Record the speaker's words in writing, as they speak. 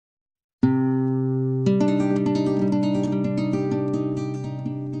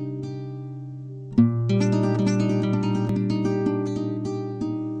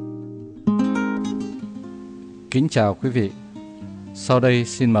Kính chào quý vị. Sau đây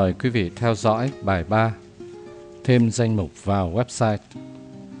xin mời quý vị theo dõi bài 3, thêm danh mục vào website.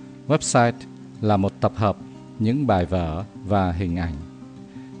 Website là một tập hợp những bài vở và hình ảnh.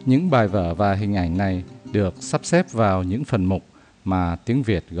 Những bài vở và hình ảnh này được sắp xếp vào những phần mục mà tiếng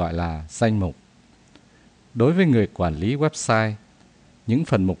Việt gọi là danh mục. Đối với người quản lý website, những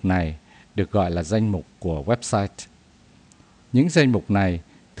phần mục này được gọi là danh mục của website. Những danh mục này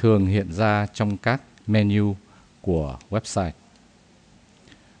thường hiện ra trong các menu của website.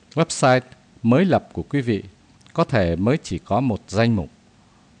 Website mới lập của quý vị có thể mới chỉ có một danh mục,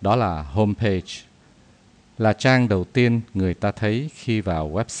 đó là homepage, là trang đầu tiên người ta thấy khi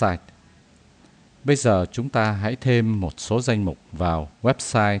vào website. Bây giờ chúng ta hãy thêm một số danh mục vào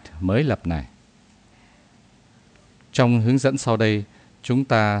website mới lập này. Trong hướng dẫn sau đây, chúng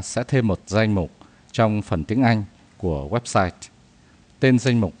ta sẽ thêm một danh mục trong phần tiếng Anh của website. Tên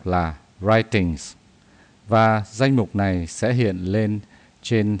danh mục là Writings, và danh mục này sẽ hiện lên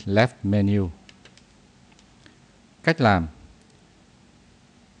trên left menu. Cách làm: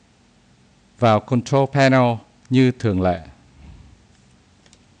 vào Control Panel như thường lệ,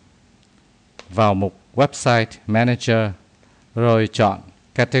 vào mục Website Manager, rồi chọn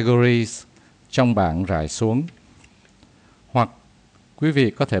Categories trong bảng rải xuống, hoặc quý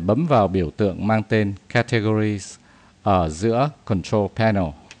vị có thể bấm vào biểu tượng mang tên Categories ở giữa Control Panel.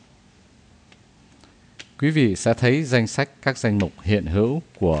 Quý vị sẽ thấy danh sách các danh mục hiện hữu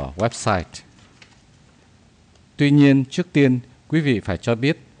của website. Tuy nhiên, trước tiên, quý vị phải cho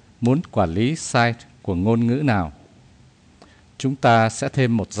biết muốn quản lý site của ngôn ngữ nào. Chúng ta sẽ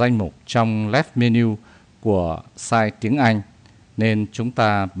thêm một danh mục trong left menu của site tiếng Anh, nên chúng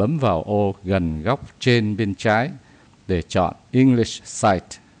ta bấm vào ô gần góc trên bên trái để chọn English Site.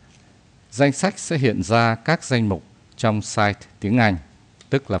 Danh sách sẽ hiện ra các danh mục trong site tiếng Anh,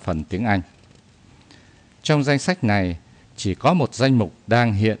 tức là phần tiếng Anh. Trong danh sách này, chỉ có một danh mục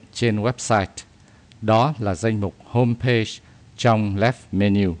đang hiện trên website, đó là danh mục Homepage trong left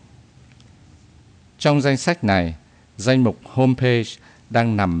menu. Trong danh sách này, danh mục Homepage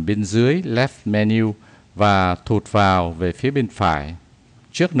đang nằm bên dưới left menu và thụt vào về phía bên phải.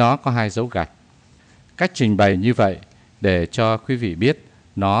 Trước nó có 2 dấu gạch. Cách trình bày như vậy để cho quý vị biết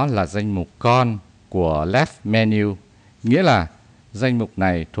nó là danh mục con của left menu, nghĩa là danh mục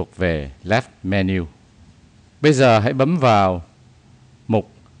này thuộc về left menu. Bây giờ hãy bấm vào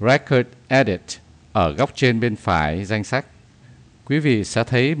mục Record Edit ở góc trên bên phải danh sách. Quý vị sẽ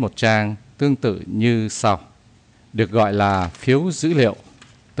thấy một trang tương tự như sau, được gọi là phiếu dữ liệu,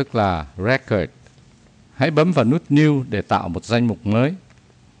 tức là Record. Hãy bấm vào nút New để tạo một danh mục mới.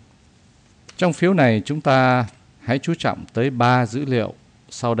 Trong phiếu này chúng ta hãy chú trọng tới 3 dữ liệu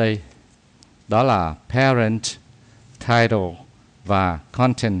sau đây, đó là Parent, Title và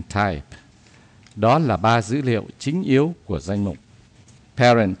Content Type. Đó là 3 dữ liệu chính yếu của danh mục.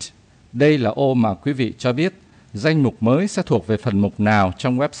 Parent, đây là ô mà quý vị cho biết danh mục mới sẽ thuộc về phần mục nào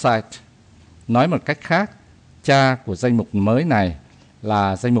trong website. Nói một cách khác, cha của danh mục mới này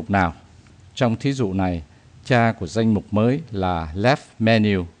là danh mục nào? Trong thí dụ này, cha của danh mục mới là left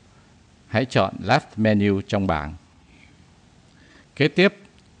menu. Hãy chọn left menu trong bảng. Kế tiếp,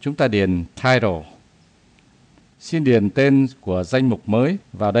 chúng ta điền title. Xin điền tên của danh mục mới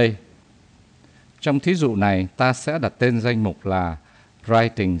vào đây. Trong thí dụ này, ta sẽ đặt tên danh mục là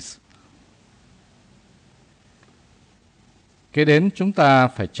Writings. Kế đến chúng ta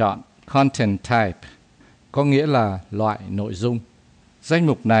phải chọn Content Type, có nghĩa là loại nội dung. Danh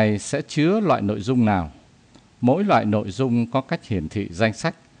mục này sẽ chứa loại nội dung nào? Mỗi loại nội dung có cách hiển thị danh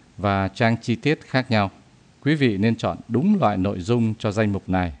sách và trang chi tiết khác nhau. Quý vị nên chọn đúng loại nội dung cho danh mục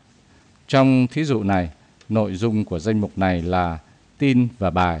này. Trong thí dụ này, nội dung của danh mục này là tin và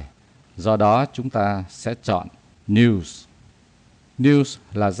bài. Do đó chúng ta sẽ chọn News. News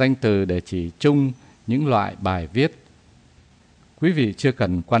là danh từ để chỉ chung những loại bài viết. Quý vị chưa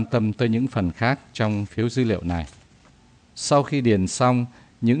cần quan tâm tới những phần khác trong phiếu dữ liệu này. Sau khi điền xong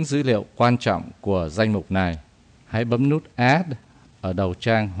những dữ liệu quan trọng của danh mục này, hãy bấm nút Add ở đầu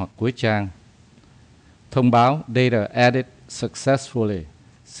trang hoặc cuối trang. Thông báo Data Added Successfully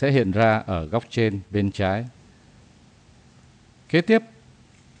sẽ hiện ra ở góc trên bên trái. Kế tiếp,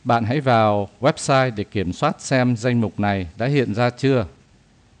 bạn hãy vào website để kiểm soát xem danh mục này đã hiện ra chưa.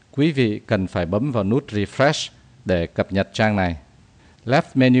 Quý vị cần phải bấm vào nút Refresh để cập nhật trang này. Left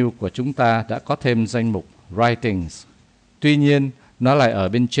menu của chúng ta đã có thêm danh mục Writings. Tuy nhiên, nó lại ở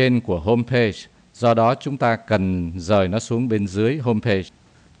bên trên của Homepage, do đó chúng ta cần rời nó xuống bên dưới Homepage.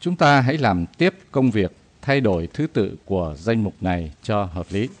 Chúng ta hãy làm tiếp công việc thay đổi thứ tự của danh mục này cho hợp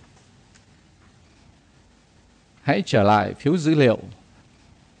lý. Hãy trở lại phiếu dữ liệu.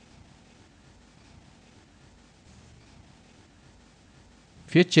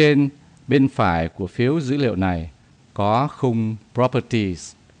 Phía trên bên phải của phiếu dữ liệu này có khung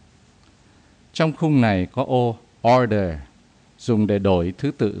Properties. Trong khung này có ô Order, dùng để đổi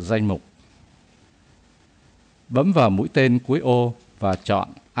thứ tự danh mục. Bấm vào mũi tên cuối ô và chọn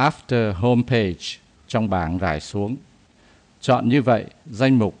After Homepage trong bảng rải xuống. Chọn như vậy,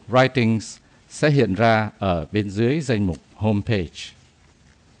 danh mục Writings sẽ hiện ra ở bên dưới danh mục Homepage.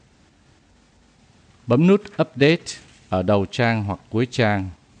 Bấm nút Update ở đầu trang hoặc cuối trang.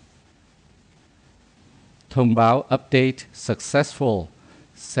 Thông báo Update Successful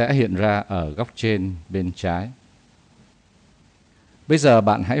sẽ hiện ra ở góc trên bên trái. Bây giờ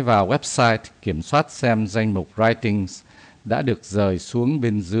bạn hãy vào website kiểm soát xem danh mục Writings đã được dời xuống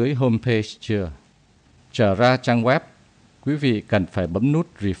bên dưới Homepage chưa. Trở ra trang web, quý vị cần phải bấm nút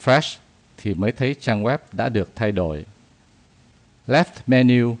Refresh thì mới thấy trang web đã được thay đổi. Left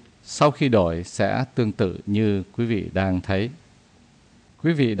menu sau khi đổi sẽ tương tự như quý vị đang thấy.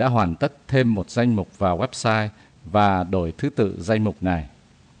 Quý vị đã hoàn tất thêm một danh mục vào website và đổi thứ tự danh mục này.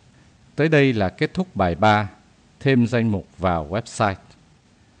 Tới đây là kết thúc bài 3, thêm danh mục vào website.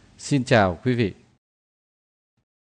 Xin chào quý vị.